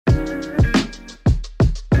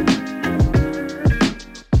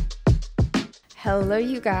Hello,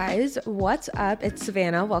 you guys. What's up? It's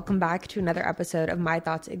Savannah. Welcome back to another episode of My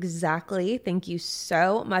Thoughts Exactly. Thank you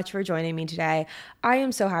so much for joining me today. I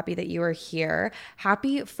am so happy that you are here.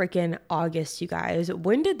 Happy freaking August, you guys.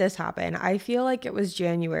 When did this happen? I feel like it was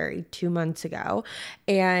January 2 months ago,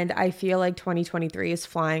 and I feel like 2023 is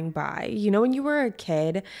flying by. You know, when you were a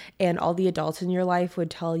kid and all the adults in your life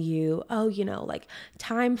would tell you, oh, like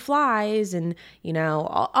time flies, and,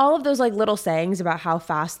 all of those like little sayings about how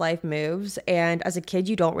fast life moves. And as a kid,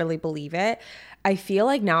 you don't really believe it. I feel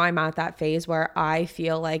like now I'm at that phase where I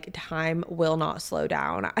feel like time will not slow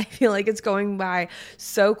down. I feel like it's going by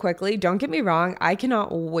so quickly. Don't get me wrong. I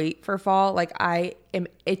cannot wait for fall. Like, I am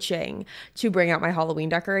itching to bring out my Halloween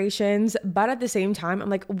decorations. But at the same time, I'm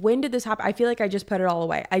like, when did this happen? I feel like I just put it all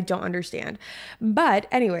away. I don't understand. But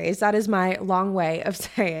anyways, that is my long way of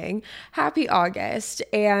saying happy August.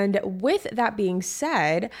 And with that being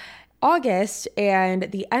said, August and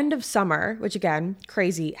the end of summer, which again,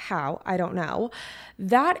 crazy how, I don't know.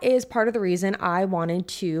 That is part of the reason I wanted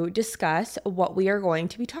to discuss what we are going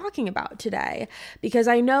to be talking about today, because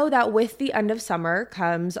I know that with the end of summer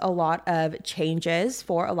comes a lot of changes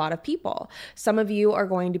for a lot of people. Some of you are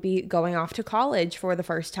going to be going off to college for the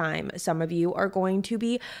first time. Some of you are going to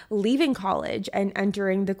be leaving college and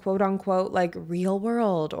entering the quote unquote like real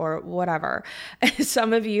world or whatever.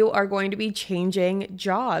 Some of you are going to be changing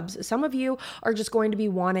jobs. Some of you are just going to be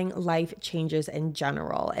wanting life changes in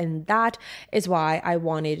general. And that is why I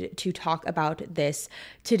wanted to talk about this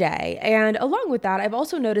today. And along with that, I've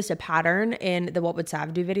also noticed a pattern in the What Would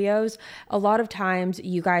Sav Do videos. A lot of times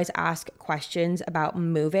you guys ask questions about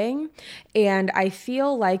moving. And I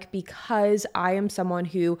feel like because I am someone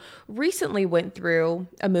who recently went through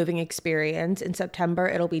a moving experience, in September,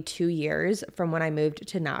 it'll be 2 years from when I moved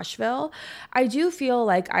to Nashville. I do feel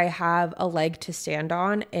like I have a leg to stand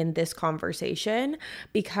on in this conversation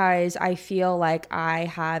because I feel like I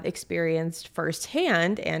have experienced firsthand,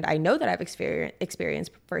 and I know that I've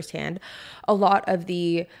experienced firsthand a lot of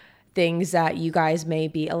the things that you guys may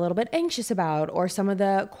be a little bit anxious about, or some of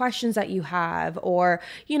the questions that you have, or,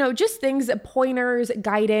 just things, pointers,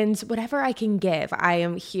 guidance, whatever I can give, I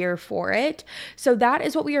am here for it. So that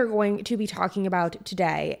is what we are going to be talking about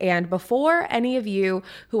today. And before any of you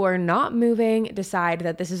who are not moving decide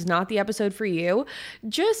that this is not the episode for you,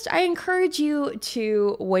 I encourage you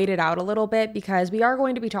to wait it out a little bit, because we are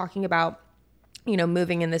going to be talking about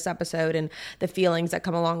moving in this episode and the feelings that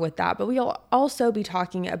come along with that. But we'll also be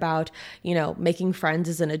talking about, making friends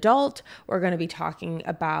as an adult. We're going to be talking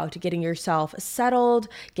about getting yourself settled,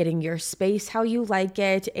 getting your space how you like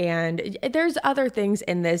it. And there's other things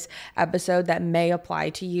in this episode that may apply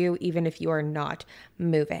to you, even if you are not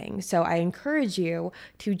moving. So I encourage you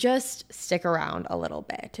to just stick around a little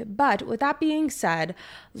bit. But with that being said,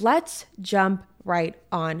 let's jump right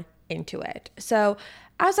on into it. So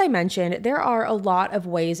as I mentioned, there are a lot of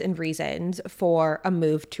ways and reasons for a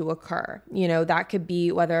move to occur. That could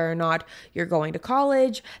be whether or not you're going to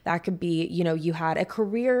college. That could be, you had a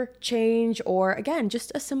career change, or again,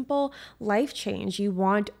 just a simple life change. You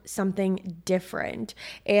want something different.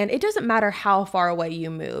 And it doesn't matter how far away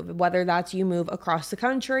you move, whether that's you move across the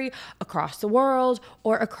country, across the world,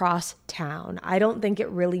 or across town. I don't think it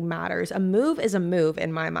really matters. A move is a move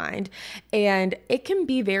in my mind. And it can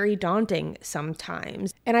be very daunting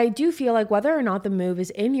sometimes. And I do feel like whether or not the move is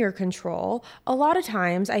in your control, a lot of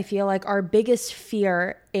times I feel like our biggest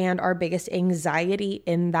fear and our biggest anxiety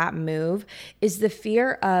in that move is the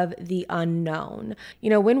fear of the unknown.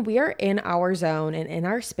 When we are in our zone and in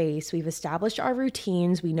our space, we've established our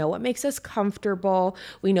routines. We know what makes us comfortable.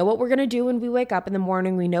 We know what we're going to do when we wake up in the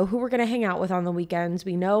morning. We know who we're going to hang out with on the weekends.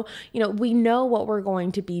 We know what we're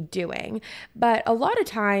going to be doing. But a lot of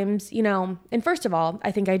times, and first of all,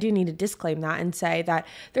 I think I do need to disclaim that and say that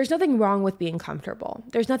there's nothing wrong with being comfortable.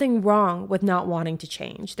 There's nothing wrong with not wanting to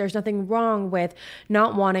change. There's nothing wrong with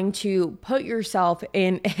not wanting to put yourself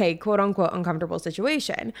in a quote unquote uncomfortable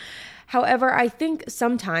situation. However, I think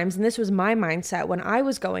sometimes, and this was my mindset when I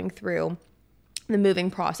was going through the moving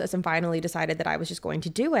process and finally decided that I was just going to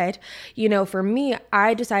do it, for me,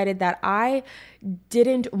 I decided that I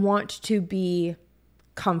didn't want to be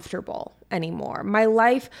comfortable anymore. My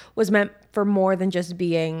life was meant for more than just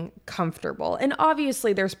being comfortable. And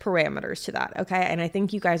obviously there's parameters to that, okay? And I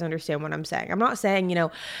think you guys understand what I'm saying. I'm not saying,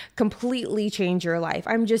 completely change your life.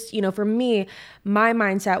 I'm just, for me, my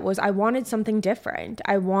mindset was I wanted something different.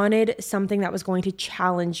 I wanted something that was going to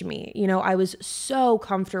challenge me. I was so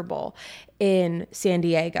comfortable in San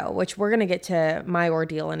Diego, which we're going to get to my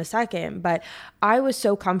ordeal in a second, but I was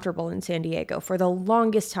so comfortable in San Diego for the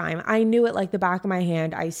longest time. I knew it like the back of my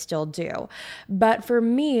hand. I still do. But for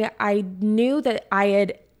me, I knew that I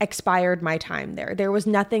had expired my time there. There was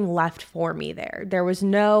nothing left for me there. There was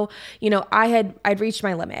no, I'd reached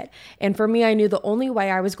my limit. And for me, I knew the only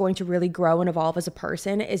way I was going to really grow and evolve as a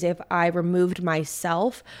person is if I removed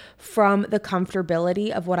myself from the comfortability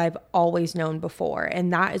of what I've always known before.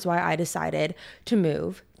 And that is why I decided to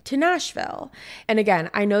move to Nashville. And again,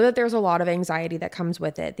 I know that there's a lot of anxiety that comes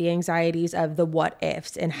with it. The anxieties of the what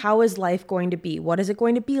ifs and how is life going to be? What is it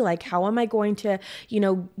going to be like? How am I going to,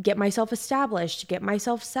 get myself established, get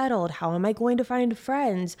myself settled? How am I going to find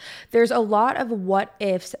friends? There's a lot of what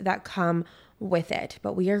ifs that come with it,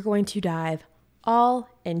 but we are going to dive all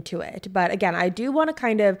into it. But again, I do want to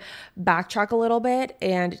kind of backtrack a little bit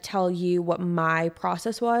and tell you what my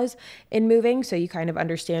process was in moving so you kind of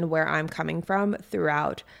understand where I'm coming from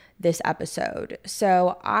throughout this episode.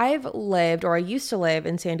 So I used to live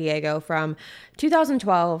in San Diego from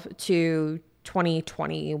 2012 to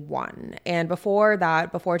 2021. And before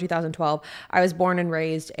 2012, I was born and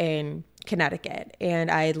raised in Connecticut.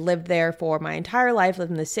 And I lived there for my entire life,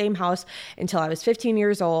 lived in the same house until I was 15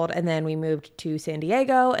 years old. And then we moved to San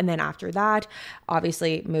Diego. And then after that,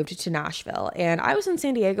 obviously moved to Nashville. And I was in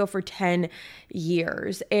San Diego for 10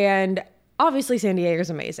 years. And obviously San Diego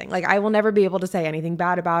is amazing. Like, I will never be able to say anything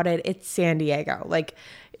bad about it. It's San Diego. Like,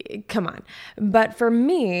 come on. But for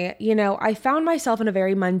me, I found myself in a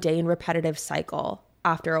very mundane, repetitive cycle.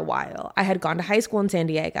 After a while, I had gone to high school in San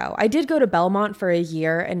Diego. I did go to Belmont for a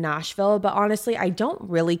year in Nashville, but honestly, I don't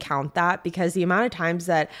really count that because the amount of times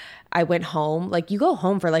that I went home, like you go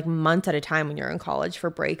home for like months at a time when you're in college for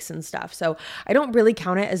breaks and stuff. So I don't really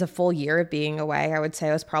count it as a full year of being away. I would say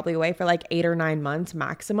I was probably away for like 8 or 9 months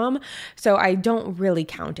maximum. So I don't really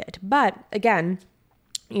count it. But again,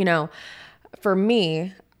 for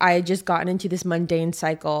me, I had just gotten into this mundane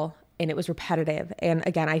cycle and it was repetitive. And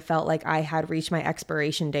again, I felt like I had reached my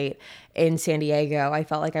expiration date in San Diego. I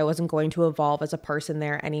felt like I wasn't going to evolve as a person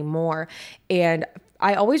there anymore. And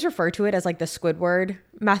I always refer to it as like the Squidward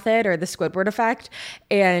method or the Squidward effect.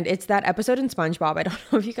 And it's that episode in SpongeBob. I don't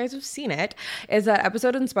know if you guys have seen it. It's that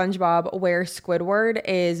episode in SpongeBob where Squidward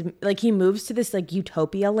is like, he moves to this like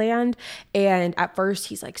utopia land. And at first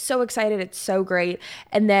he's like so excited. It's so great.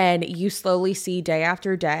 And then you slowly see day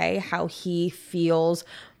after day how he feels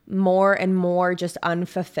more and more just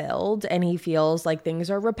unfulfilled, and he feels like things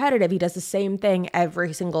are repetitive. He does the same thing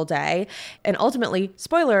every single day. And ultimately,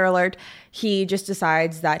 spoiler alert, he just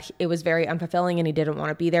decides that it was very unfulfilling and he didn't want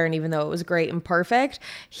to be there. And even though it was great and perfect,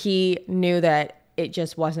 he knew that it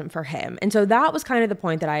just wasn't for him. And so that was kind of the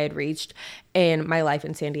point that I had reached in my life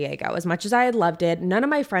in San Diego. As much as I had loved it, none of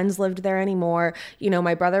my friends lived there anymore.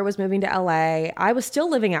 My brother was moving to LA. I was still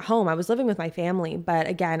living at home. I was living with my family. But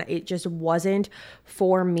again, it just wasn't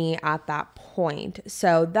for me at that point.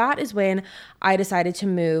 So that is when I decided to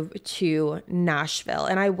move to Nashville.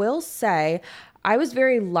 And I will say I was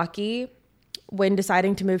very lucky when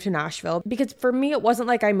deciding to move to Nashville, because for me, it wasn't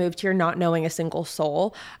like I moved here not knowing a single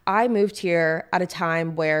soul. I moved here at a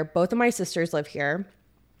time where both of my sisters live here.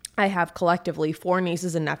 I have collectively 4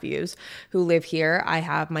 nieces and nephews who live here. I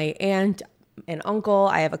have my aunt, an uncle,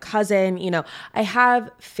 I have a cousin, I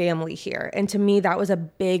have family here. And to me, that was a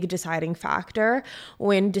big deciding factor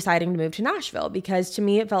when deciding to move to Nashville, because to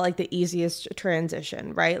me, it felt like the easiest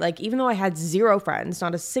transition, right? Like, even though I had 0 friends,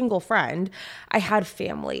 not a single friend, I had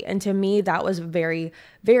family. And to me, that was very,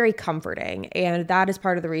 very comforting. And that is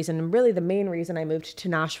part of the reason, and really the main reason I moved to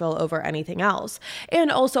Nashville over anything else.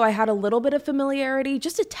 And also I had a little bit of familiarity,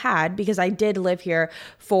 just a tad, because I did live here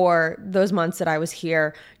for those months that I was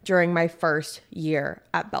here during my first year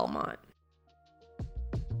at Belmont.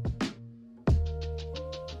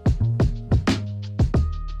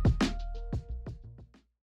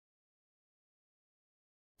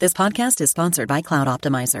 This podcast is sponsored by Cloud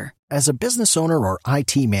Optimizer. As a business owner or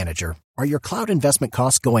IT manager, are your cloud investment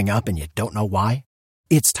costs going up and you don't know why?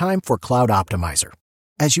 It's time for Cloud Optimizer.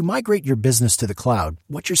 As you migrate your business to the cloud,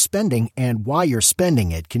 what you're spending and why you're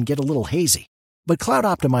spending it can get a little hazy. But Cloud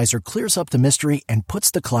Optimizer clears up the mystery and puts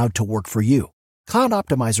the cloud to work for you. Cloud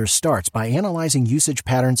Optimizer starts by analyzing usage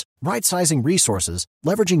patterns, right-sizing resources,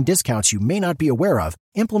 leveraging discounts you may not be aware of,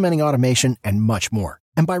 implementing automation, and much more.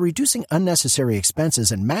 And by reducing unnecessary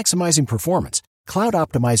expenses and maximizing performance, Cloud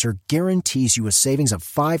Optimizer guarantees you a savings of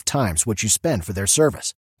 5 times what you spend for their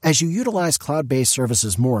service. As you utilize cloud-based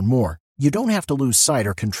services more and more, you don't have to lose sight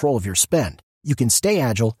or control of your spend. You can stay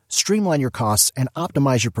agile, streamline your costs, and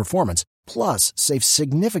optimize your performance, plus save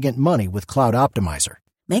significant money with Cloud Optimizer.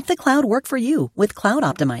 Make the cloud work for you with Cloud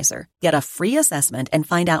Optimizer. Get a free assessment and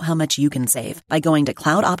find out how much you can save by going to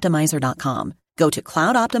cloudoptimizer.com. Go to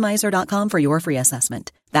cloudoptimizer.com for your free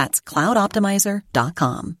assessment. That's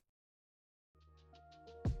cloudoptimizer.com.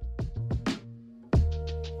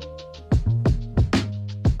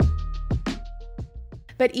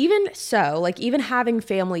 But even so, like even having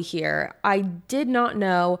family here, I did not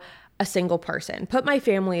know a single person. Put my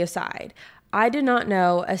family aside. I did not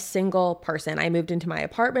know a single person. I moved into my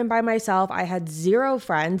apartment by myself. I had zero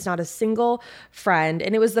friends, not a single friend.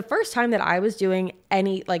 And it was the first time that I was doing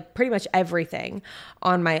pretty much everything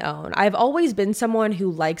on my own. I've always been someone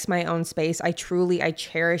who likes my own space. I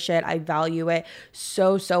cherish it. I value it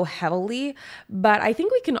so, so heavily. But I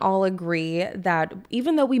think we can all agree that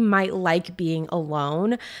even though we might like being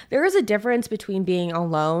alone, there is a difference between being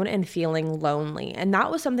alone and feeling lonely. And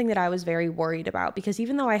that was something that I was very worried about, because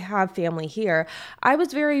even though I have family here, I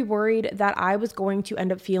was very worried that I was going to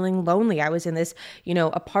end up feeling lonely. I was in this,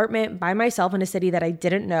 apartment by myself in a city that I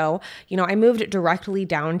didn't know. I moved directly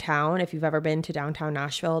downtown. If you've ever been to downtown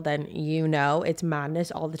Nashville, then it's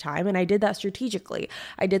madness all the time. And I did that strategically.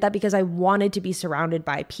 I did that because I wanted to be surrounded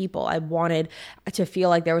by people. I wanted to feel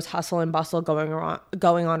like there was hustle and bustle going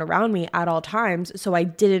on around me at all times, so I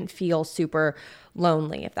didn't feel super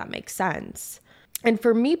lonely, if that makes sense. And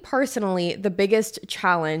for me personally, the biggest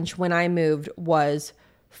challenge when I moved was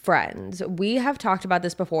friends. We have talked about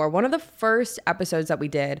this before. One of the first episodes that we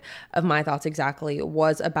did of My Thoughts Exactly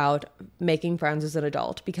was about making friends as an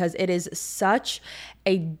adult, because it is such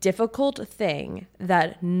a difficult thing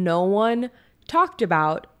that no one talked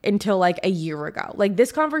about until like a year ago. Like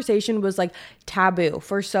this conversation was like taboo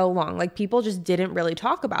for so long. Like people just didn't really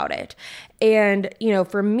talk about it. And,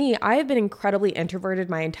 for me, I have been incredibly introverted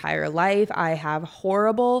my entire life. I have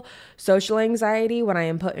horrible social anxiety when I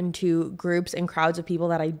am put into groups and crowds of people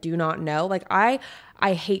that I do not know. Like I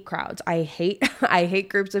hate crowds. I hate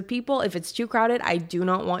groups of people. If it's too crowded, I do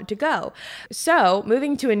not want to go. So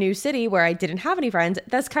moving to a new city where I didn't have any friends,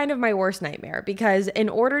 that's kind of my worst nightmare, because in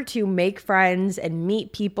order to make friends and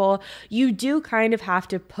meet people, you do kind of have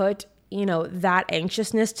to put, that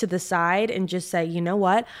anxiousness to the side and just say, you know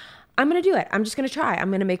what? I'm going to do it. I'm just going to try. I'm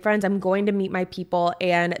going to make friends. I'm going to meet my people.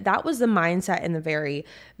 And that was the mindset in the very,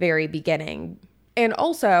 very beginning. And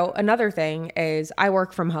also another thing is I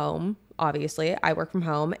work from home. Obviously, I work from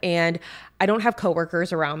home and I don't have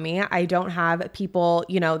coworkers around me. I don't have people,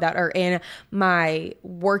 that are in my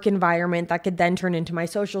work environment that could then turn into my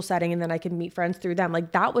social setting and then I can meet friends through them.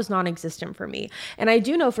 Like that was non-existent for me. And I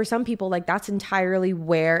do know for some people, like that's entirely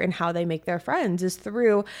where and how they make their friends is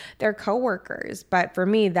through their coworkers. But for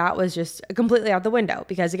me, that was just completely out the window,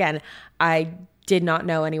 because again, I did not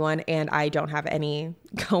know anyone and I don't have any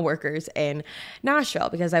coworkers in Nashville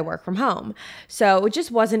because I work from home. So it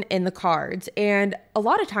just wasn't in the cards. And a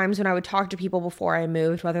lot of times when I would talk to people before I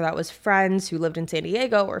moved, whether that was friends who lived in San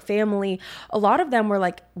Diego or family, a lot of them were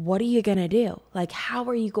like, what are you going to do? Like, how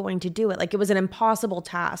are you going to do it? Like it was an impossible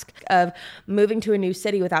task of moving to a new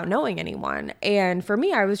city without knowing anyone. And for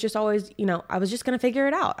me, I was just always, I was just going to figure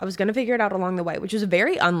it out. I was going to figure it out along the way, which is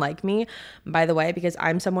very unlike me, by the way, because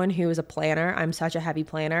I'm someone who is a planner. I'm such a heavy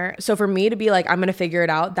planner. So for me to be like, I'm going to figure it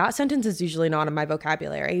out, that sentence is usually not in my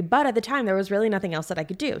vocabulary. But at the time, there was really nothing else that I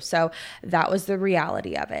could do. So that was the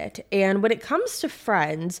reality of it. And when it comes to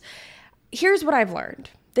friends, here's what I've learned.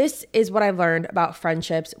 This is what I've learned about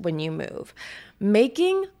friendships when you move.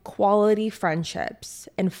 Making quality friendships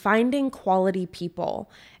and finding quality people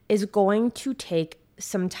is going to take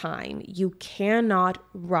some time. You cannot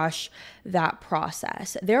rush that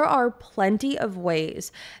process. There are plenty of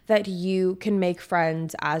ways that you can make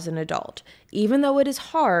friends as an adult. Even though it is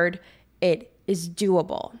hard, it is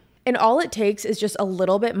doable. And all it takes is just a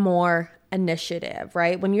little bit more initiative,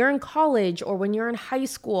 right? When you're in college or when you're in high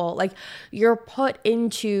school, like you're put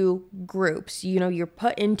into groups, you're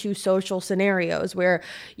put into social scenarios where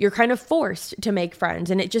you're kind of forced to make friends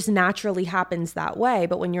and it just naturally happens that way.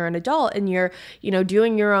 But when you're an adult and you're,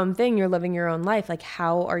 doing your own thing, you're living your own life, like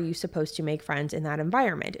how are you supposed to make friends in that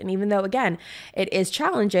environment? And even though, again, it is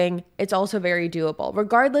challenging, it's also very doable.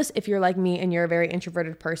 Regardless if you're like me and you're a very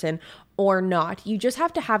introverted person or not, you just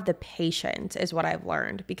have to have the patience is what I've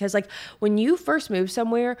learned. Because like when you first move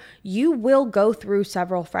somewhere, you will go through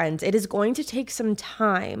several friends. It is going to take some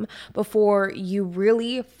time before you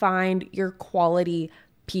really find your quality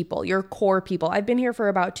people, your core people. I've been here for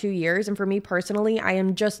about 2 years. And for me personally, I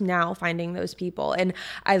am just now finding those people and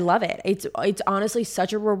I love it. It's honestly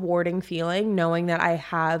such a rewarding feeling knowing that I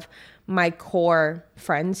have my core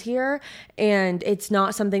friends here. And it's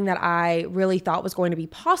not something that I really thought was going to be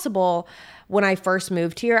possible when I first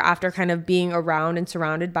moved here. After kind of being around and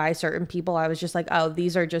surrounded by certain people, I was just like, oh,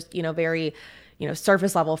 these are just, very,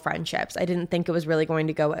 surface level friendships. I didn't think it was really going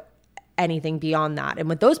to go anything beyond that. And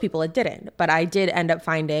with those people, it didn't. But I did end up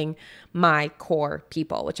finding my core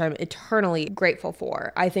people, which I'm eternally grateful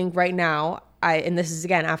for. I think right now, and this is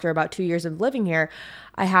again, after about 2 years of living here,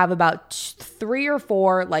 I have about 3 or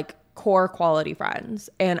 4 like core quality friends.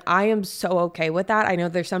 And I am so okay with that. I know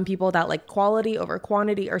there's some people that like quantity over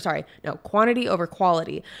quality.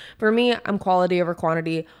 For me, I'm quality over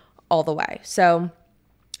quantity all the way. So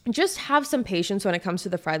just have some patience when it comes to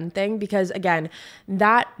the friend thing, because again,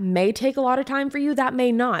 that may take a lot of time for you, that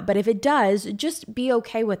may not. But if it does, just be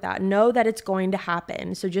okay with that. Know that it's going to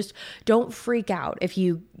happen. So just don't freak out if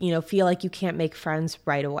you feel like you can't make friends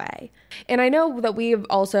right away. And I know that we've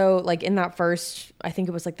also, like in that first, I think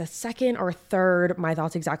it was like the second or third My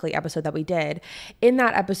Thoughts Exactly episode that we did. In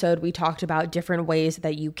that episode, we talked about different ways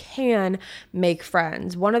that you can make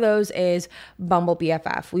friends. One of those is Bumble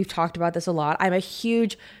BFF. We've talked about this a lot. I'm a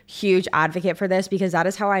huge advocate for this because that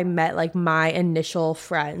is how I met like my initial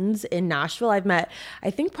friends in Nashville. I've met, I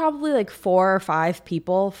think probably like 4 or 5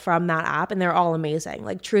 people from that app, and they're all amazing.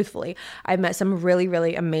 Like truthfully, I've met some really,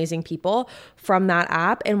 really amazing people from that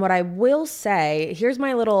app. And what I will say, here's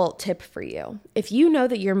my little tip for you. If you know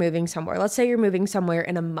that you're moving somewhere, let's say you're moving somewhere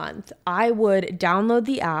in a month, I would download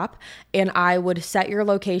the app and I would set your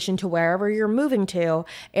location to wherever you're moving to.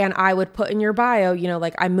 And I would put in your bio,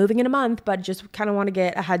 like I'm moving in a month, but just kind of want to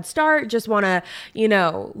get a head start, just want to,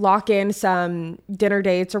 lock in some dinner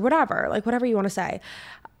dates or whatever, like whatever you want to say.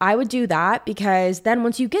 I would do that because then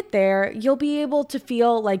once you get there, you'll be able to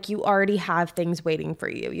feel like you already have things waiting for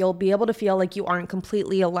you. You'll be able to feel like you aren't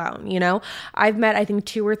completely alone, I've met, I think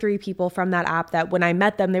 2 or 3 people from that app that when I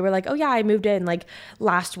met them, they were like, oh yeah, I moved in like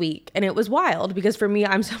last week. And it was wild because for me,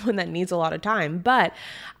 I'm someone that needs a lot of time. But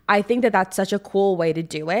I think that that's such a cool way to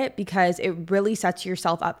do it because it really sets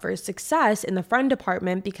yourself up for success in the friend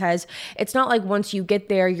department, because it's not like once you get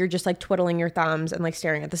there, you're just like twiddling your thumbs and like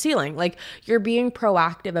staring at the ceiling. Like you're being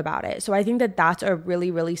proactive about it. So I think that that's a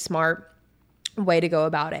really, really smart way to go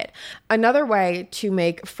about it. Another way to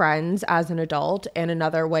make friends as an adult and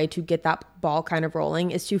another way to get that ball kind of rolling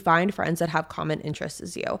is to find friends that have common interests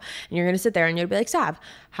as you. And you're going to sit there and you'll be like, Sav,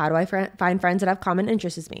 how do I find friends that have common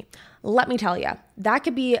interests as me? Let me tell you, that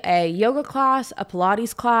could be a yoga class, a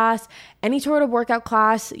Pilates class, any sort of workout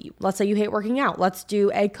class. Let's say you hate working out. Let's do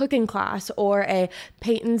a cooking class or a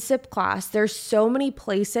paint and sip class. There's so many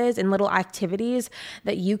places and little activities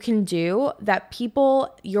that you can do that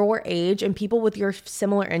people your age and people with your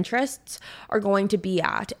similar interests are going to be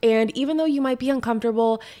at. And even though you might be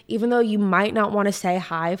uncomfortable, even though you might not want to say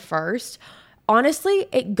hi first, honestly,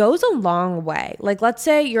 it goes a long way. Like let's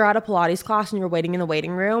say you're at a Pilates class and you're waiting in the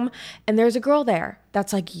waiting room and there's a girl there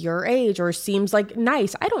that's like your age or seems like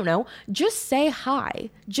nice. I don't know. Just say hi.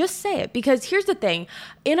 Just say it. Because here's the thing.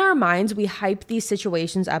 In our minds, we hype these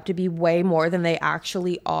situations up to be way more than they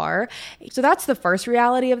actually are. So that's the first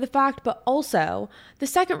reality of the fact. But also, the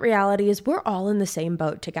second reality is we're all in the same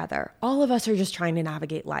boat together. All of us are just trying to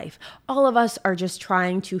navigate life. All of us are just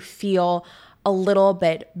trying to feel a little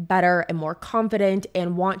bit better and more confident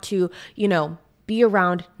and want to, be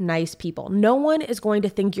around nice people. No one is going to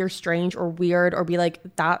think you're strange or weird or be like,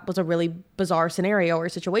 that was a really bizarre scenario or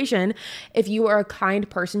situation. If you are a kind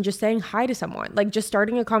person, just saying hi to someone, like just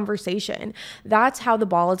starting a conversation, that's how the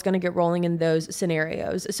ball is going to get rolling in those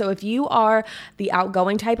scenarios. So if you are the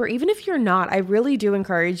outgoing type, or even if you're not, I really do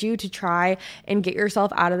encourage you to try and get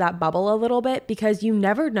yourself out of that bubble a little bit, because you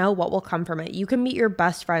never know what will come from it. You can meet your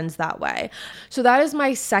best friends that way. So that is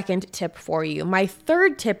my second tip for you. My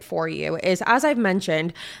third tip for you is, as I've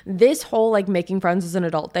mentioned, this whole like making friends as an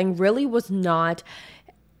adult thing really was not,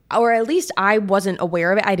 or at least I wasn't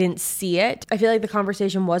aware of it. I didn't see it. I feel like the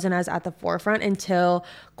conversation wasn't as at the forefront until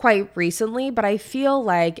quite recently, but I feel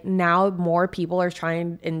like now more people are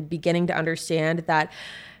trying and beginning to understand that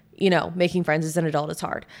making friends as an adult is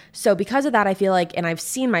hard. So because of that, I feel like, and I've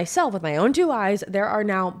seen myself with my own 2 eyes, there are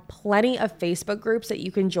now plenty of Facebook groups that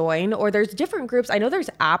you can join, or there's different groups. I know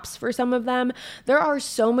there's apps for some of them. There are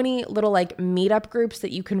so many little like meetup groups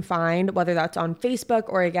that you can find, whether that's on Facebook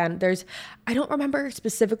or again, I don't remember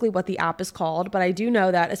specifically what the app is called, but I do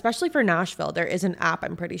know that especially for Nashville, there is an app,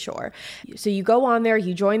 I'm pretty sure. So you go on there,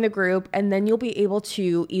 you join the group, and then you'll be able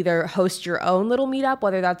to either host your own little meetup,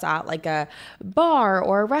 whether that's at like a bar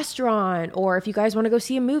or a restaurant, or if you guys want to go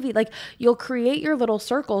see a movie, like you'll create your little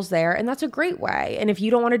circles there, and that's a great way. And if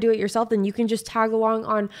you don't want to do it yourself, then you can just tag along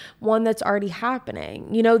on one that's already happening.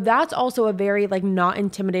 That's also a very like not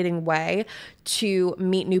intimidating way to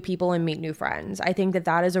meet new people and meet new friends. I think that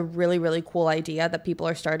that is a really, really cool idea that people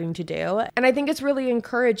are starting to do. And I think it's really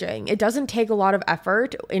encouraging. It doesn't take a lot of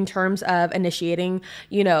effort in terms of initiating,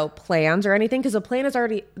 plans or anything, because the plan is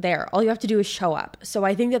already there. All you have to do is show up. So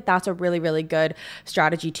I think that that's a really, really good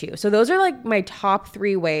strategy too. So those are like my top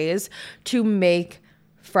 3 ways to make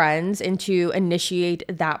friends and to initiate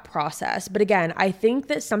that process. But again, I think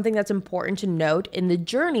that something that's important to note in the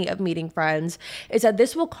journey of meeting friends is that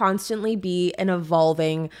this will constantly be an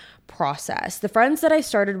evolving process. The friends that I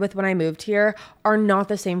started with when I moved here are not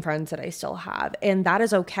the same friends that I still have. And that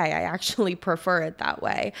is okay. I actually prefer it that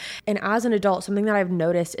way. And as an adult, something that I've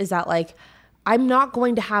noticed is that I'm not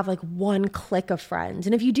going to have one clique of friends.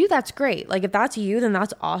 And if you do, that's great. If that's you, then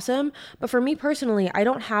that's awesome. But for me personally, I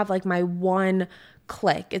don't have my one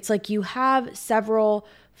clique. It's you have several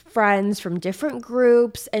friends from different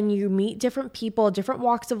groups and you meet different people, different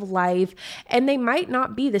walks of life, and they might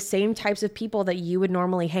not be the same types of people that you would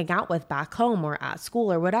normally hang out with back home or at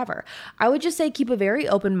school or whatever. I would just say keep a very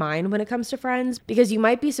open mind when it comes to friends because you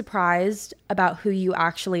might be surprised about who you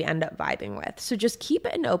actually end up vibing with. So just keep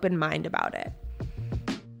an open mind about it.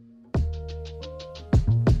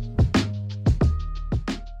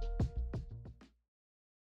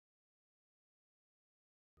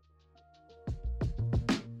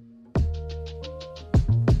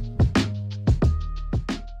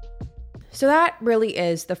 So that really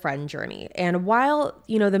is the friend journey. And while,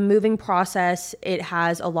 the moving process, it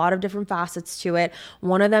has a lot of different facets to it.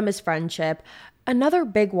 One of them is friendship. Another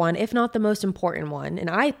big one, if not the most important one, and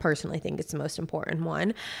I personally think it's the most important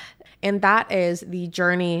one, and that is the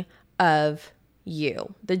journey of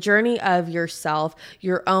you, the journey of yourself,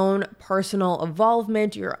 your own personal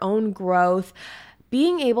evolvement, your own growth.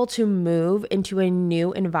 Being able to move into a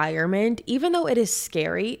new environment, even though it is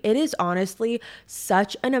scary, it is honestly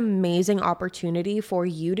such an amazing opportunity for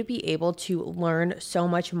you to be able to learn so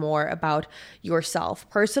much more about yourself.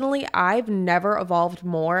 Personally, I've never evolved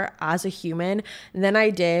more as a human than I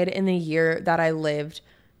did in the year that I lived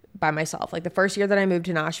by myself. The first year that I moved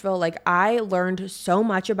to Nashville, I learned so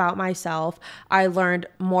much about myself. I learned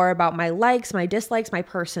more about my likes, my dislikes, my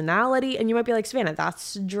personality. And you might be like, Savannah,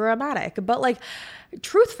 that's dramatic. But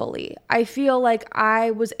truthfully, I feel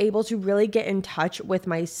I was able to really get in touch with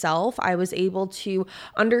myself. I was able to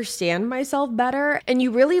understand myself better. And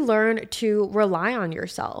you really learn to rely on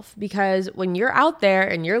yourself because when you're out there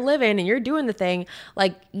and you're living and you're doing the thing,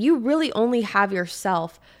 you really only have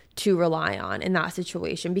yourself to rely on in that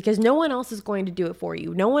situation because no one else is going to do it for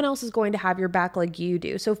you. No one else is going to have your back like you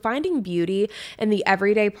do. So finding beauty in the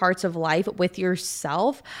everyday parts of life with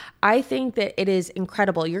yourself, I think that it is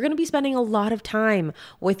incredible. You're going to be spending a lot of time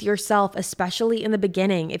with yourself, especially in the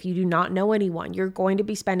beginning. If you do not know anyone, you're going to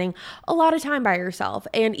be spending a lot of time by yourself.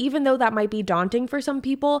 And even though that might be daunting for some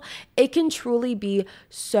people, it can truly be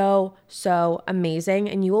so amazing.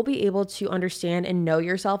 And you will be able to understand and know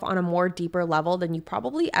yourself on a more deeper level than you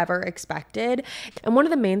probably ever expected. And one of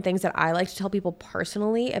the main things that I like to tell people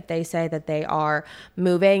personally, if they say that they are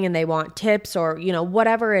moving and they want tips or,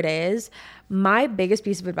 whatever it is, my biggest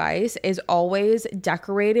piece of advice is always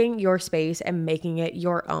decorating your space and making it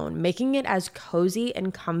your own, making it as cozy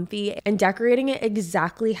and comfy and decorating it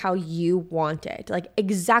exactly how you want it,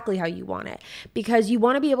 exactly how you want it, because you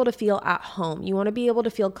want to be able to feel at home. You want to be able to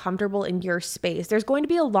feel comfortable in your space. There's going to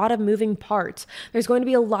be a lot of moving parts. There's going to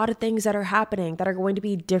be a lot of things that are happening that are going to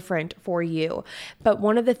be different for you. But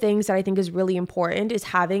one of the things that I think is really important is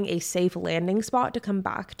having a safe landing spot to come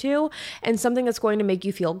back to and something that's going to make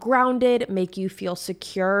you feel grounded, make you feel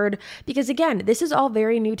secured, because again, this is all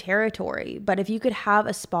very new territory. But if you could have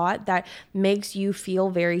a spot that makes you feel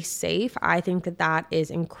very safe, I think that that is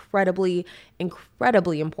incredibly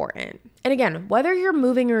important. And again, whether you're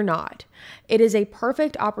moving or not, it is a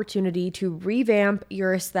perfect opportunity to revamp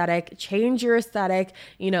your aesthetic, change your aesthetic,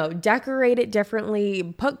 decorate it differently,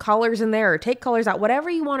 put colors in there or take colors out,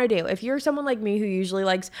 whatever you want to do. If you're someone like me who usually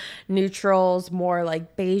likes neutrals, more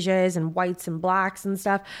like beiges and whites and blacks and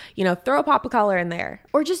stuff, throw a pop of color in there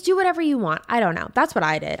or just do whatever you want. I don't know. That's what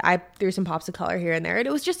I did. I threw some pops of color here and there and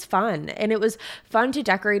it was just fun. And it was fun to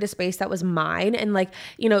decorate a space that was mine. And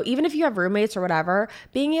even if you have roommates or whatever,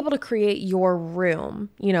 being able to create your room,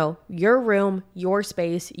 your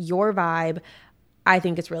space, your vibe, I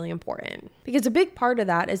think it's really important because a big part of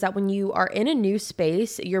that is that when you are in a new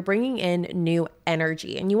space, you're bringing in new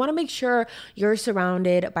energy and you want to make sure you're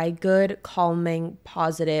surrounded by good, calming,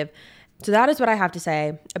 positive. So that is what I have to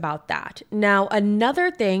say about that. Now,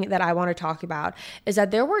 another thing that I want to talk about is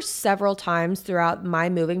that there were several times throughout my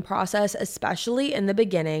moving process, especially in the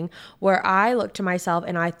beginning, where I looked to myself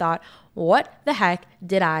and I thought, what the heck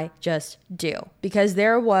did I just do? Because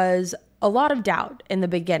there was a lot of doubt in the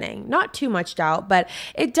beginning, not too much doubt, but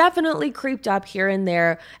it definitely creeped up here and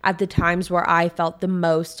there at the times where I felt the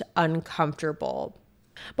most uncomfortable.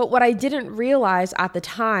 But what I didn't realize at the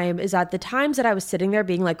time is that the times that I was sitting there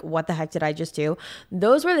being like, what the heck did I just do?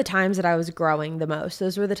 Those were the times that I was growing the most.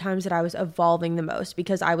 Those were the times that I was evolving the most,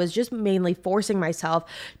 because I was just mainly forcing myself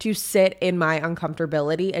to sit in my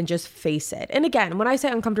uncomfortability and just face it. And again, when I say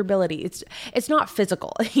uncomfortability, it's not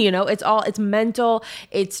physical, it's mental,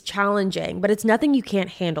 it's challenging, but it's nothing you can't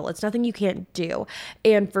handle. It's nothing you can't do.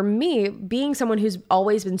 And for me, being someone who's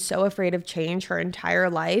always been so afraid of change her entire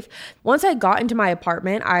life, once I got into my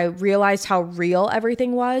apartment, I realized how real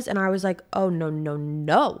everything was. And I was like, oh,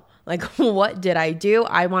 no. Like, what did I do?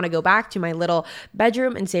 I want to go back to my little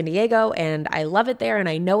bedroom in San Diego, and I love it there and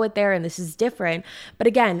I know it there, and this is different. But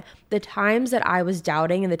again, the times that I was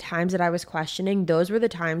doubting and the times that I was questioning, those were the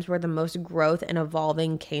times where the most growth and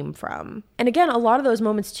evolving came from. And again, a lot of those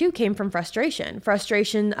moments too came from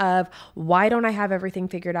frustration of, why don't I have everything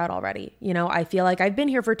figured out already? I feel like I've been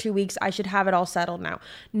here for 2 weeks. I should have it all settled now.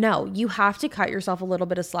 No, you have to cut yourself a little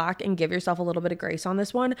bit of slack and give yourself a little bit of grace on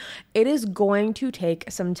this one. It is going to take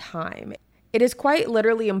some time. It is quite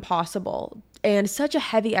literally impossible and such a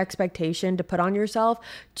heavy expectation to put on yourself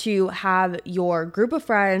to have your group of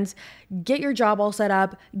friends get your job all set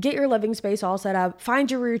up, get your living space all set up,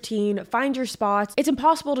 find your routine, find your spots. It's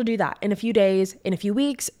impossible to do that in a few days, in a few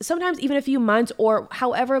weeks, sometimes even a few months, or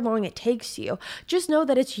however long it takes you. Just know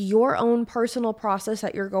that it's your own personal process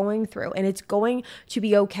that you're going through, and it's going to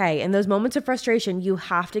be okay. In those moments of frustration, you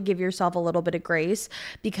have to give yourself a little bit of grace,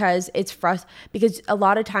 because because a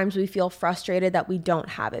lot of times we feel frustrated that we don't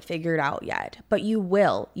have it figured out yet, but you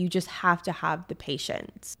will. You just have to have the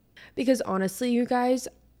patience. Because honestly, you guys,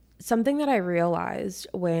 something that I realized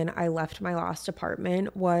when I left my last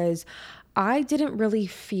apartment was I didn't really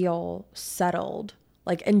feel settled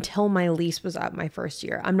until my lease was up my first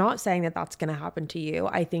year. I'm not saying that that's going to happen to you.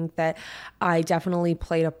 I think that I definitely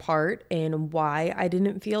played a part in why I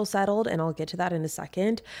didn't feel settled, and I'll get to that in a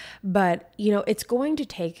second. But, it's going to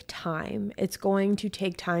take time. It's going to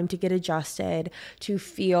take time to get adjusted, to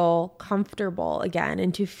feel comfortable again,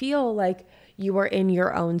 and to feel like you are in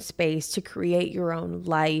your own space, to create your own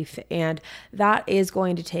life, and that is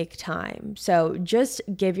going to take time. So just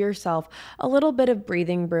give yourself a little bit of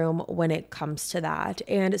breathing room when it comes to that.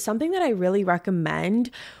 And something that I really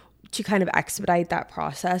recommend to kind of expedite that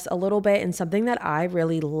process a little bit, and something that I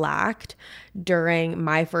really lacked during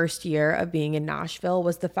my first year of being in Nashville,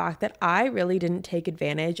 was the fact that I really didn't take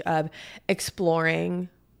advantage of exploring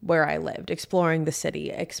where I lived, exploring the city,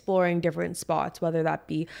 exploring different spots, whether that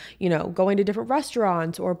be, going to different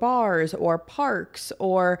restaurants or bars or parks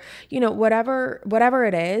or, whatever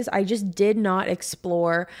it is. I just did not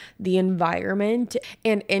explore the environment.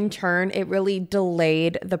 And in turn, it really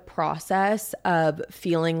delayed the process of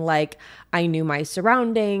feeling like I knew my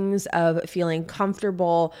surroundings, of feeling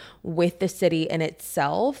comfortable with the city in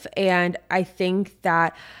itself. And I think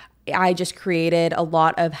that I just created a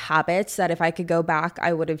lot of habits that if I could go back,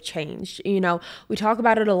 I would have changed. We talk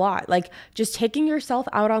about it a lot, like just taking yourself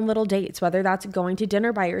out on little dates, whether that's going to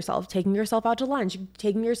dinner by yourself, taking yourself out to lunch,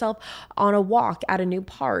 taking yourself on a walk at a new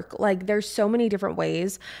park. Like, there's so many different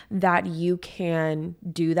ways that you can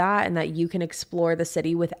do that and that you can explore the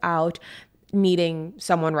city without needing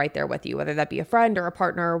someone right there with you, whether that be a friend or a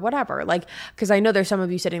partner or whatever. Because I know there's some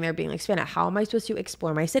of you sitting there being like, Savannah, how am I supposed to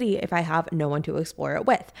explore my city if I have no one to explore it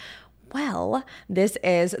with? Well, this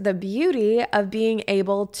is the beauty of being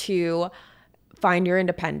able to find your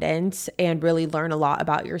independence and really learn a lot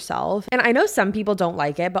about yourself. And I know some people don't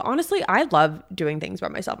like it, but honestly, I love doing things by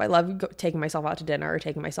myself. I love taking myself out to dinner or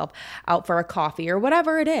taking myself out for a coffee or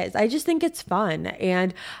whatever it is. I just think it's fun.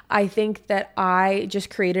 And I think that I just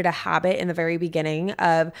created a habit in the very beginning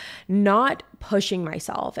of not pushing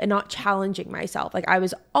myself and not challenging myself. I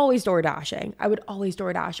was always door dashing. I would always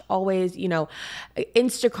DoorDash, always,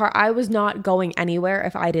 Instacart. I was not going anywhere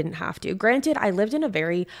if I didn't have to. Granted, I lived in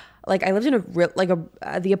the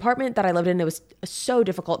apartment that I lived in, it was so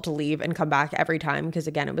difficult to leave and come back every time because,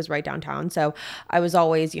 again, it was right downtown. So I was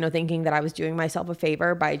always, thinking that I was doing myself a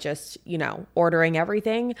favor by just, ordering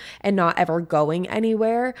everything and not ever going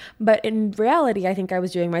anywhere. But in reality, I think I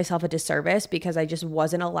was doing myself a disservice because I just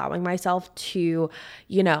wasn't allowing myself to,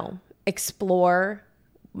 explore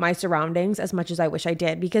my surroundings as much as I wish I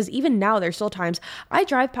did. Because even now, there's still times I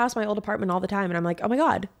drive past my old apartment all the time and I'm like, oh my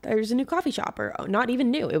God, there's a new coffee shop, or not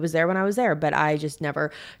even new. It was there when I was there, but I just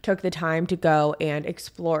never took the time to go and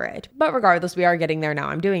explore it. But regardless, we are getting there now.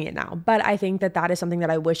 I'm doing it now. But I think that is something that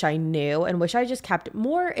I wish I knew and wish I just kept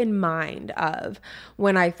more in mind of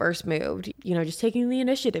when I first moved, just taking the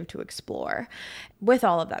initiative to explore. With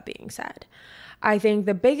all of that being said, I think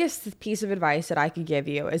the biggest piece of advice that I could give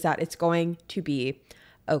you is that it's going to be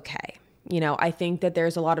okay. I think that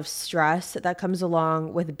there's a lot of stress that comes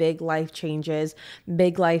along with big life changes,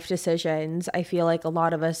 big life decisions. I feel like a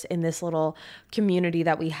lot of us in this little community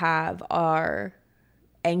that we have are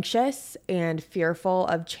anxious and fearful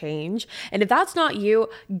of change. And if that's not you,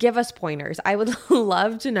 give us pointers. I would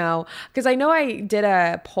love to know, because I know I did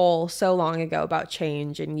a poll so long ago about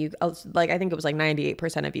change, and I think it was like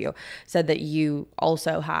 98% of you said that you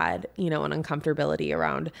also had, an uncomfortability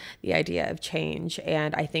around the idea of change.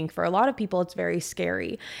 And I think for a lot of people, it's very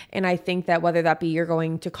scary. And I think that whether that be you're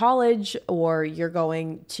going to college or you're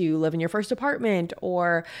going to live in your first apartment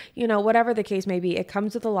or, whatever the case may be, it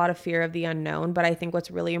comes with a lot of fear of the unknown. But I think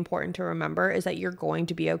what's really important to remember is that you're going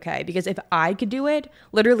to be okay. Because if I could do it,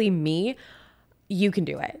 literally me, you can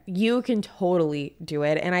do it. You can totally do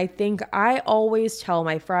it. And I think I always tell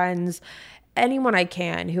my friends, anyone I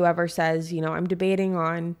can, whoever says, I'm debating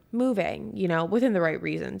on moving, within the right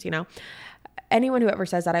reasons, anyone who ever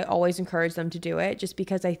says that, I always encourage them to do it, just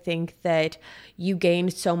because I think that you gain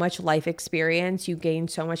so much life experience, you gain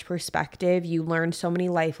so much perspective, you learn so many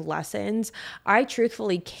life lessons. I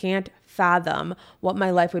truthfully can't fathom what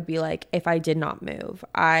my life would be like if I did not move.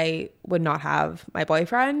 I would not have my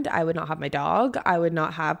boyfriend. I would not have my dog. I would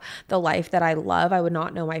not have the life that I love. I would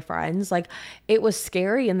not know my friends. Like, it was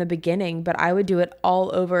scary in the beginning, but I would do it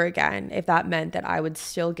all over again if that meant that I would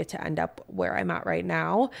still get to end up where I'm at right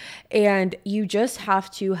now. And you just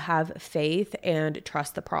have to have faith and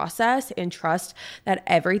trust the process and trust that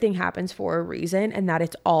everything happens for a reason and that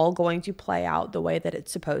it's all going to play out the way that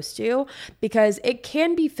it's supposed to, because it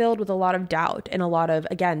can be filled with a lot of doubt and a lot of,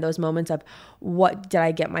 again, those moments of what did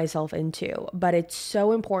I get myself into? But it's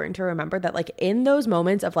so important to remember that, like, in those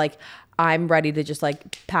moments of like, I'm ready to just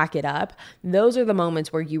like pack it up, those are the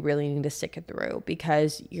moments where you really need to stick it through,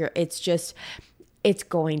 because it's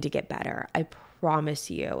going to get better. I promise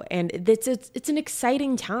you. And it's an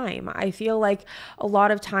exciting time. I feel like a lot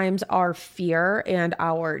of times our fear and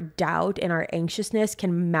our doubt and our anxiousness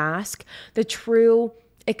can mask the true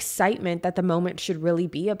excitement that the moment should really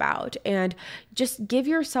be about. And just give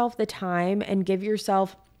yourself the time and give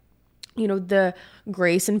yourself, the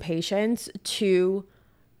grace and patience to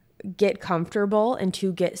get comfortable and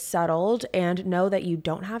to get settled, and know that you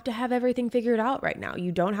don't have to have everything figured out right now.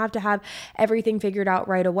 You don't have to have everything figured out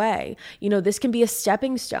right away. This can be a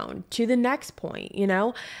stepping stone to the next point,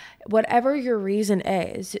 whatever your reason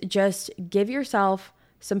is, just give yourself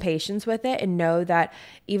some patience with it and know that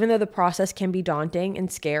even though the process can be daunting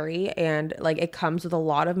and scary and like it comes with a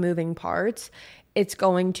lot of moving parts, it's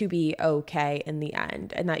going to be okay in the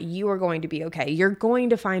end, and that you are going to be okay. You're going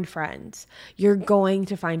to find friends. You're going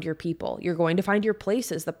to find your people. You're going to find your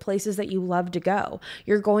places, the places that you love to go.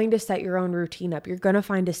 You're going to set your own routine up. You're going to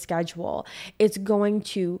find a schedule. It's going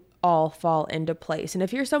to all fall into place. And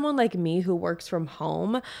if you're someone like me who works from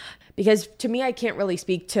home, because to me, I can't really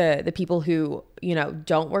speak to the people who,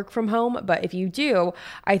 don't work from home, but if you do,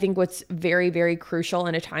 I think what's very, very crucial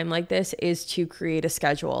in a time like this is to create a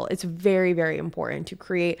schedule. It's very, very important to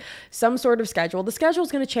create some sort of schedule. The schedule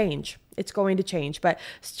is going to change. It's going to change, but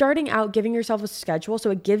starting out, giving yourself a schedule so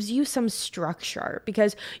it gives you some structure,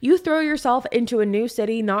 because you throw yourself into a new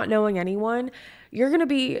city, not knowing anyone,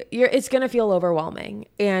 it's going to feel overwhelming,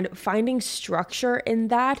 and finding structure in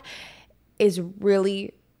that is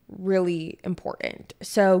really, really important.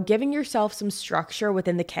 So giving yourself some structure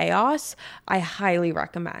within the chaos, I highly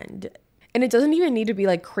recommend. And it doesn't even need to be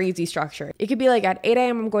like crazy structure. It could be like at 8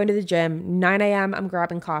 a.m. I'm going to the gym, 9 a.m. I'm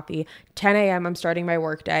grabbing coffee, 10 a.m. I'm starting my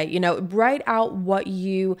workday. Write out what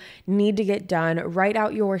you need to get done, write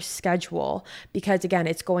out your schedule, because again,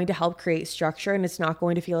 it's going to help create structure and it's not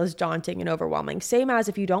going to feel as daunting and overwhelming. Same as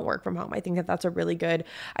if you don't work from home. I think that that's a really good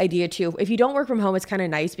idea too. If you don't work from home, it's kind of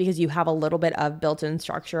nice because you have a little bit of built-in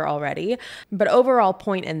structure already. But overall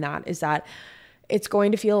point in that is that it's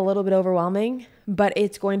going to feel a little bit overwhelming, but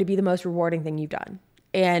it's going to be the most rewarding thing you've done.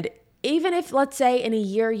 And even if, let's say, in a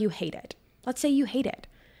year you hate it,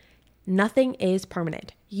 nothing is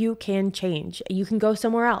permanent. You can change. You can go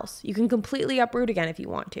somewhere else. You can completely uproot again if you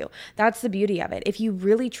want to. That's the beauty of it. If you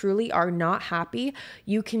really, truly are not happy,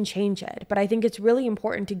 you can change it. But I think it's really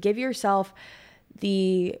important to give yourself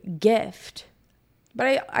the gift.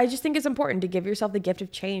 But I just think it's important to give yourself the gift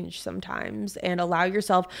of change sometimes and allow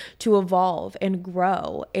yourself to evolve and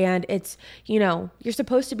grow. And it's, you're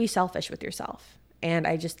supposed to be selfish with yourself. And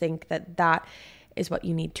I just think that is what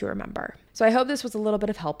you need to remember. So I hope this was a little bit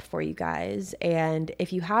of help for you guys. And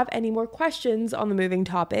if you have any more questions on the moving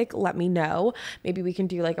topic, let me know. Maybe we can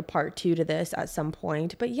do like a part 2 to this at some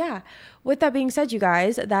point. But yeah, with that being said, you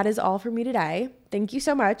guys, that is all for me today. Thank you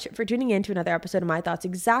so much for tuning in to another episode of My Thoughts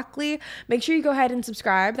Exactly. Make sure you go ahead and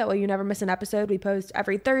subscribe. That way you never miss an episode. We post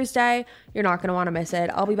every Thursday. You're not going to want to miss it.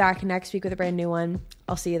 I'll be back next week with a brand new one.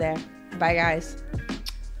 I'll see you there. Bye, guys.